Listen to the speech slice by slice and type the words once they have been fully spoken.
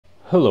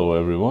Hello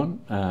everyone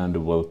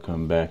and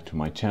welcome back to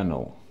my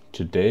channel.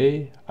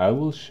 Today I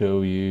will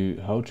show you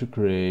how to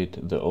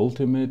create the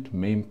ultimate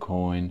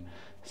memecoin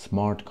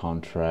smart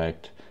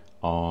contract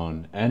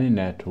on any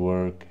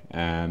network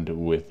and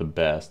with the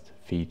best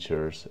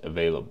features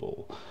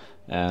available.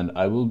 And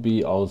I will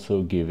be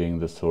also giving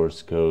the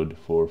source code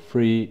for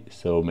free,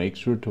 so make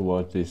sure to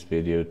watch this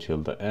video till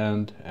the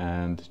end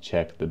and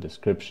check the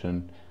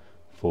description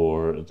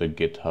for the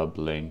GitHub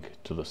link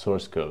to the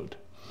source code.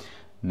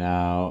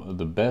 Now,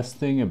 the best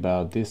thing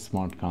about this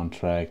smart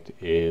contract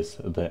is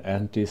the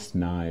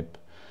anti-snipe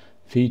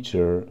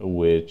feature,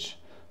 which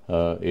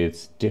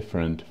is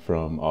different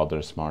from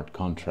other smart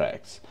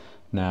contracts.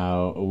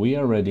 Now, we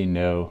already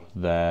know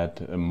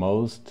that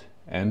most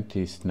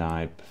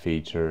anti-snipe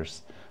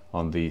features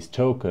on these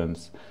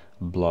tokens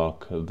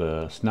block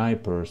the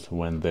snipers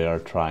when they are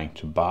trying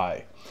to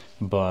buy.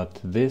 But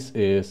this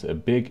is a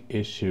big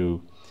issue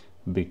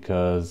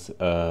because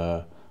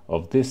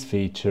of this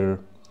feature.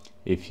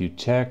 If you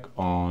check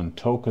on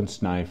Token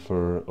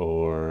Sniper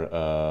or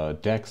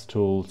DEX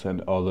tools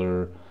and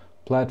other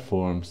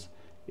platforms,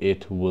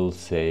 it will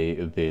say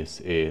this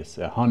is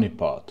a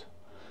honeypot.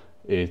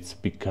 It's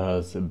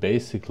because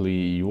basically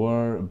you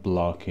are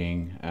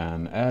blocking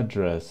an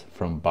address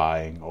from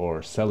buying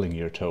or selling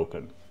your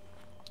token.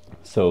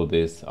 So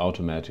this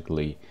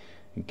automatically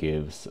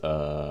gives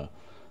the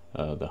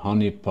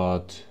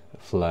honeypot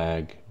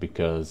flag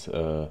because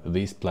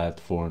these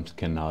platforms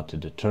cannot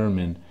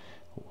determine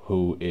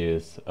who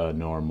is a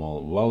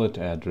normal wallet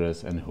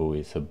address and who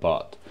is a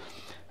bot.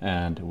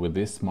 And with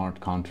this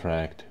smart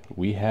contract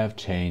we have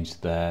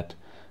changed that,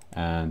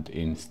 and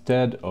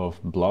instead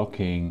of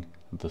blocking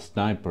the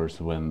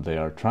snipers when they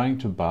are trying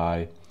to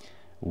buy,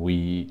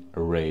 we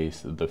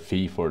raise the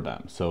fee for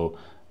them. So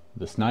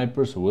the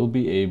snipers will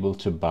be able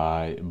to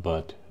buy,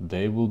 but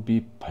they will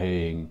be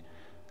paying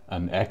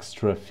an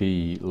extra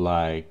fee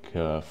like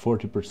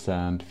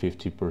 40%,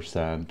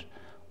 50%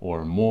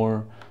 or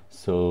more,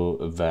 so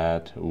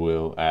that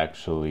will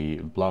actually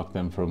block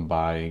them from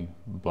buying,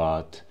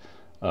 but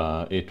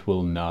it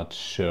will not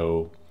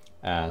show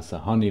as a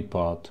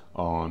honeypot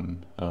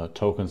on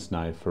Token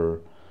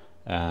Sniper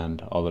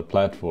and other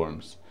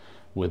platforms.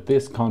 With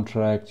this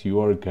contract you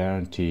are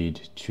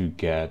guaranteed to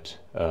get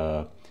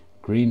a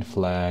green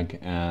flag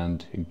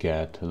and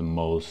get the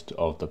most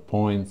of the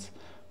points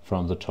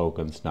from the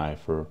Token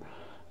Sniper.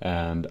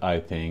 And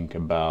I think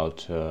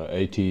about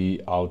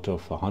 80 out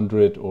of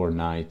 100 or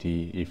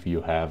 90 if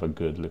you have a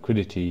good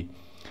liquidity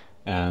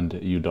and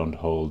you don't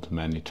hold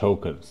many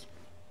tokens,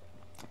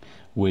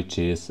 which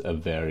is a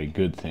very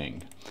good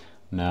thing.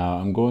 Now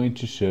I'm going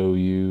to show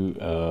you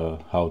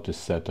how to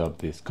set up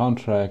this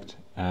contract,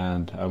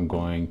 and I'm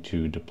going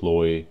to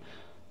deploy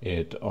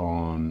it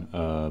on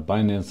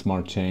Binance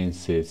Smart Chain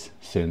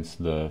since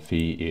the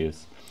fee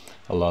is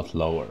a lot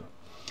lower.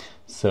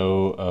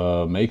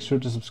 So make sure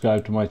to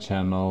subscribe to my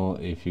channel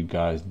if you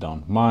guys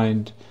don't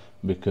mind,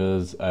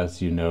 because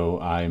as you know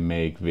I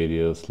make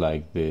videos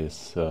like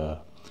this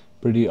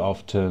pretty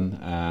often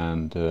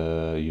and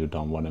you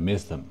don't want to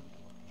miss them.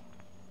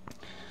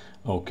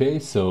 Okay,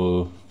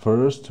 so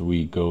first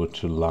we go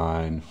to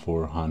line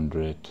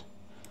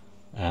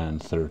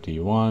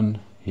 431.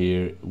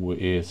 Here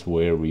is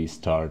where we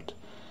start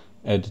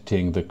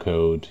editing the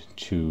code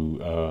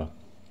to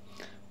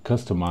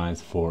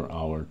customize for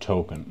our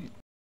token.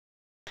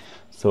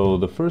 So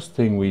the first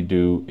thing we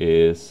do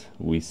is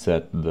we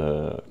set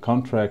the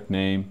contract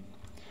name.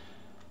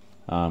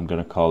 I'm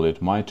gonna call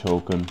it my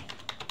token,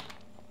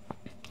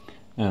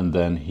 and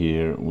then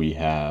here we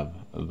have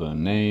the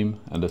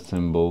name and the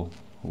symbol,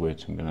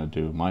 which I'm gonna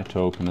do my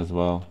token as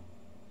well,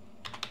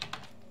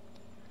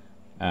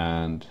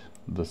 and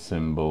the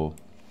symbol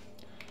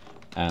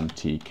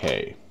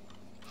MTK.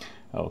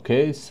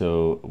 Okay,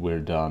 so we're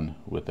done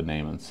with the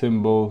name and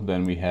symbol.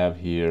 Then we have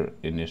here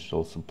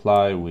initial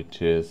supply,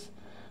 which is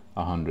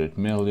 100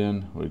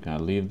 million. We're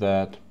gonna leave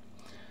that.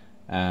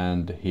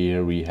 And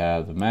here we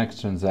have the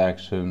max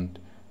transaction,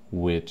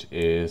 which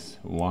is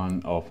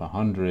 1 of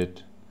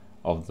 100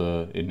 of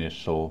the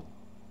initial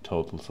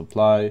total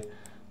supply.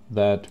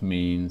 That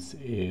means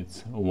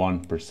it's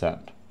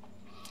 1%.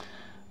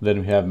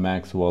 Then we have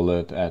max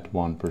wallet at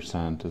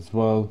 1% as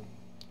well,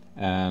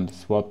 and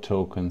swap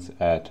tokens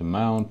at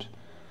amount.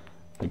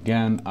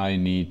 Again, I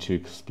need to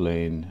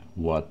explain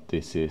what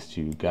this is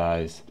to you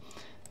guys.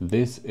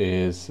 This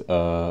is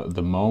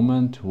the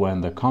moment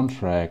when the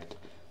contract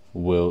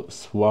will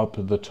swap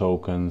the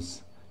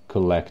tokens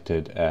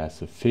collected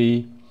as a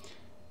fee.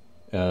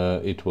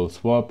 It will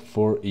swap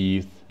for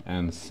ETH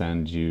and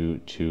send you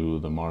to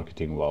the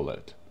marketing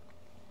wallet.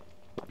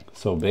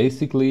 So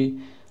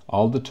basically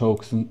all the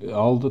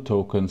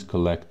tokens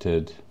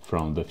collected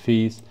from the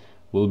fees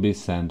will be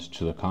sent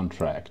to the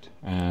contract,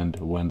 and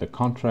when the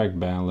contract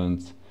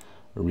balance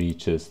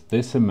reaches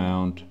this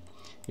amount,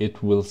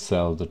 it will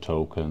sell the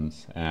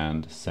tokens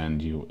and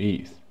send you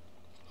ETH.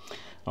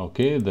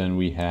 Okay, then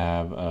we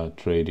have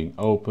trading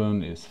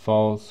open is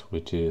false,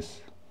 which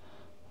is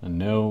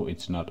no,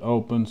 it's not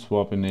open.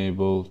 Swap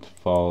enabled,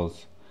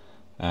 false.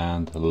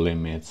 and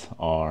limits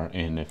are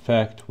in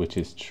effect, which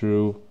is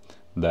true.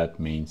 That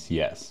means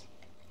yes.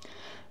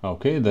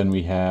 Okay, then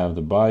we have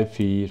the buy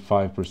fee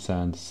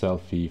 5%, sell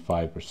fee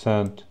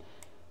 5%.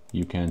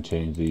 You can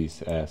change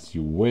these as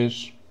you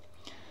wish.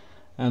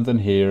 And then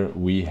here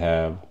we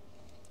have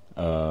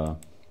the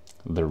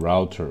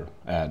router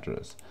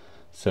address.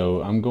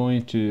 So I'm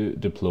going to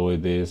deploy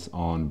this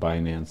on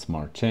Binance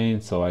Smart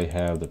Chain. So I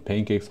have the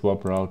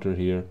PancakeSwap router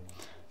here,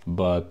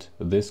 but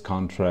this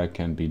contract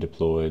can be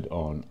deployed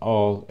on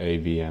all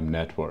AVM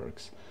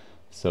networks.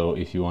 So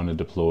if you want to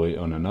deploy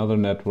on another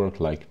network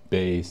like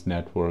Base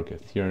Network,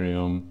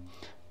 Ethereum,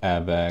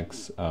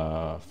 AVAX,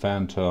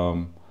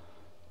 Phantom,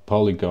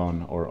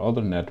 Polygon, or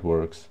other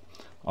networks,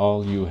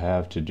 all you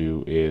have to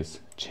do is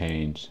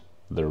change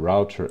the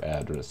router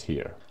address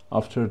here.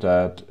 After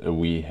that,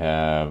 we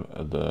have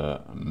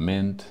the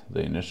mint,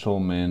 the initial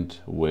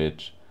mint,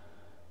 which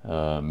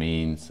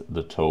means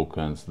the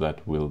tokens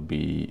that will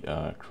be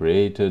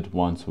created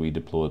once we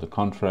deploy the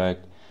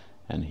contract.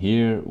 And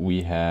here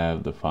we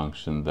have the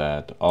function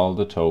that all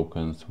the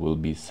tokens will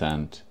be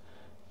sent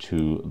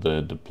to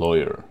the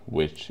deployer,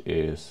 which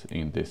is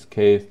in this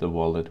case the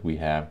wallet we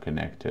have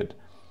connected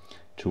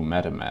to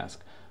MetaMask.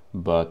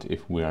 But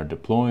if we are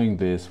deploying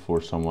this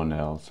for someone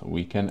else,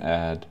 we can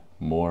add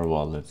more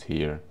wallets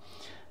here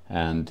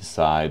and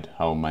decide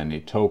how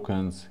many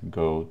tokens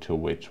go to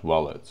which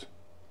wallets.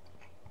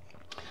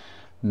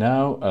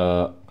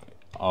 Now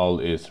all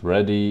is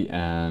ready,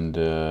 and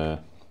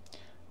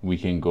we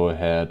can go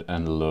ahead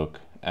and look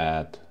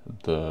at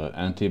the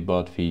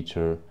antibot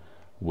feature,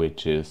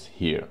 which is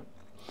here.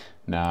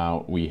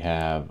 Now we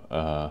have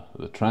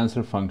the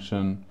transfer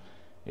function.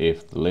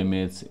 If the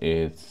limits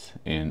is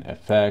in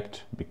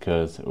effect,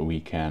 because we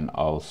can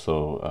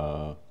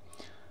also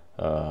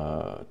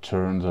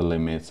turn the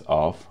limits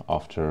off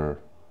after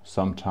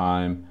some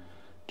time,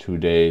 2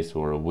 days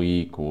or a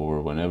week,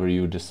 or whenever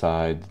you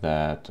decide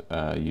that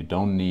you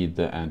don't need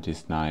the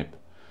anti-snipe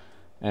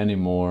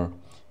anymore,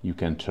 you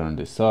can turn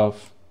this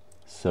off.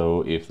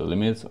 So if the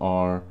limits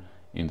are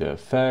in the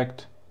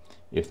effect,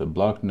 if the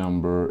block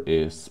number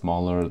is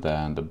smaller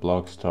than the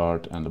block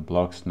start and the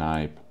block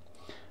snipe,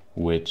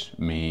 which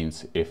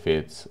means if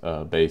it's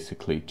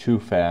basically too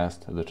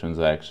fast, the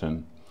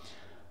transaction,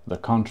 the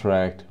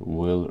contract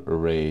will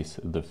raise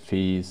the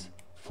fees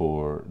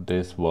for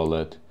this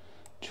wallet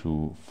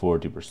to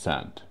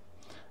 40%.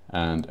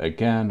 And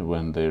again,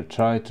 when they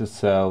try to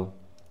sell,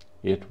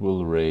 it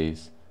will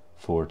raise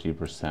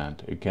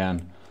 40%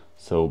 again.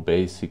 So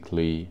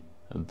basically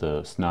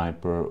the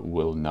sniper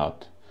will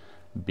not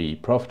be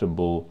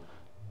profitable,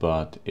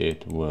 but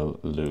it will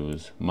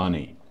lose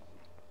money.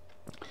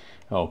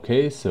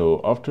 Okay, so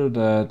after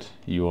that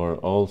you are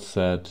all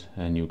set,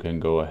 and you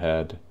can go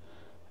ahead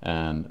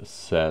and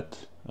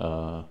set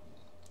the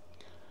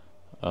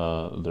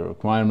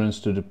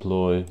requirements to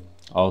deploy.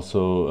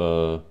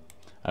 Also,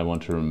 I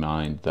want to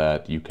remind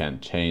that you can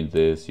change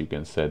this, you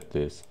can set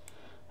this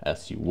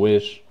as you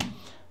wish.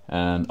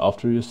 And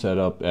after you set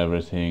up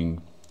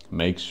everything,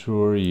 make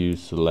sure you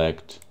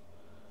select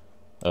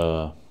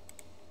the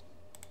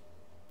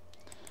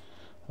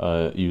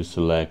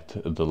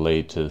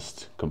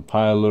latest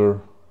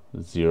compiler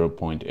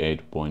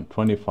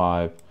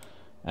 0.8.25,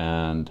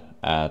 and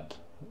at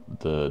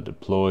the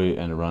deploy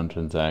and run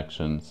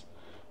transactions,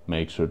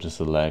 make sure to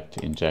select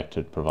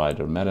injected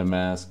provider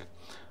MetaMask.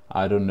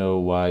 I don't know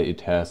why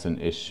it has an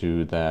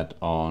issue that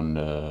on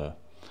the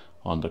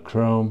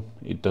Chrome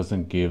it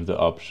doesn't give the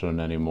option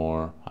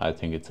anymore. I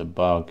think it's a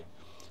bug.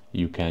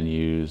 You can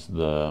use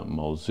the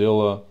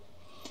Mozilla,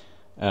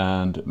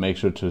 and make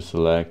sure to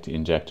select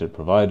injected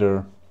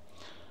provider.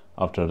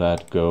 After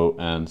that, go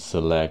and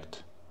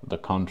select the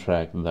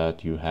contract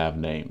that you have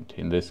named.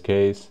 In this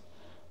case,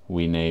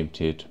 we named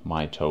it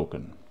my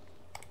token.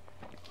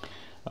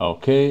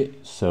 Okay,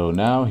 so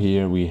now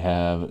here we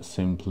have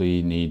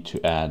simply need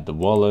to add the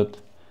wallet,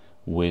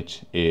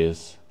 which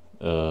is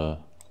the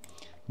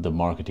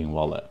marketing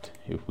wallet.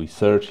 If we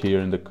search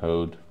here in the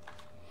code,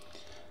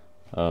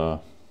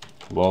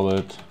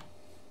 wallet,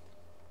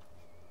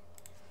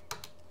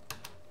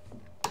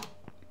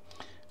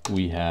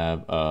 we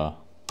have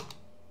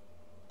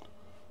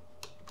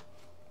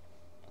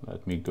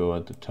let me go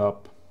at the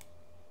top,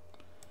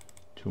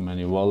 too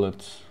many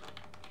wallets.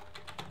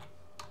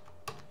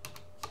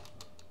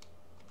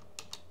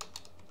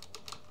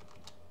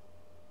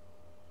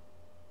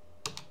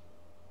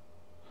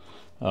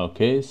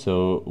 Okay,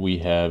 so we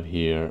have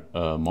here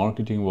a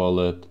marketing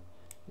wallet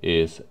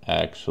is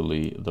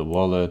actually the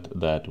wallet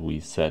that we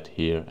set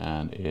here,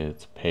 and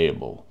it's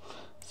payable.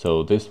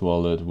 So this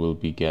wallet will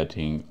be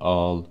getting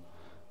all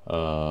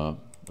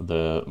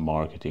the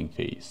marketing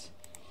fees.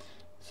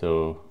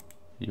 So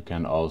you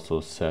can also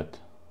set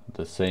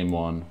the same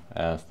one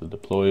as the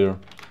deployer.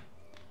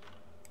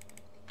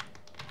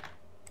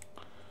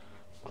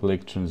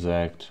 Click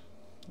transact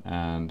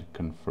and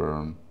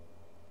confirm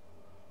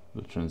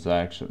the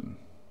transaction.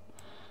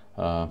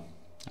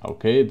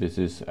 Okay, this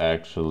is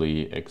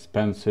actually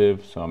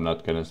expensive, so I'm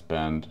not gonna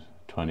spend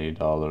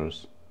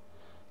 $20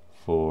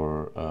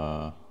 for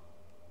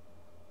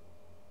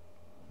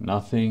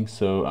nothing,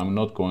 so I'm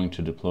not going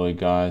to deploy,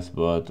 guys,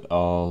 but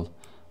all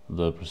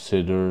the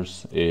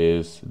procedures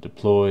is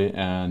deploy,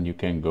 and you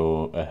can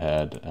go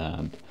ahead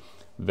and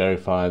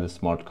verify the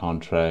smart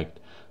contract.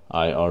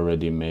 I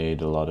already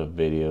made a lot of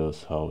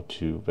videos how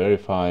to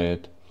verify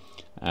it,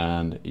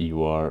 and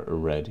you are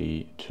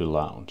ready to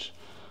launch.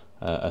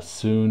 As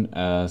soon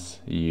as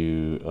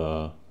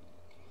you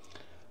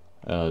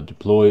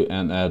deploy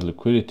and add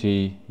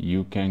liquidity,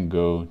 you can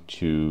go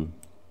to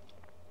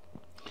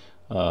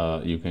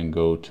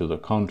the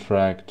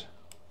contract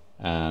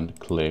and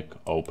click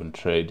open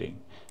trading.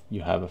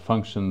 You have a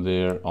function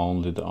there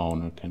only the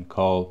owner can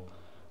call.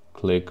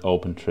 Click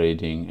open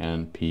trading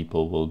and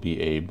people will be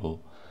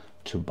able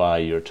to buy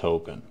your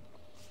token.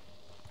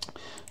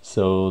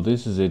 So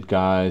this is it,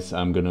 guys.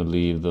 I'm gonna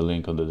leave the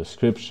link on the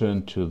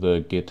description to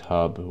the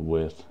GitHub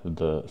with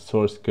the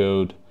source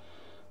code.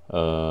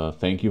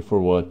 Thank you for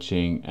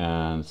watching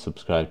and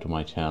subscribe to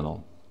my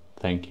channel.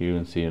 Thank you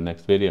and see you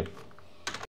next video.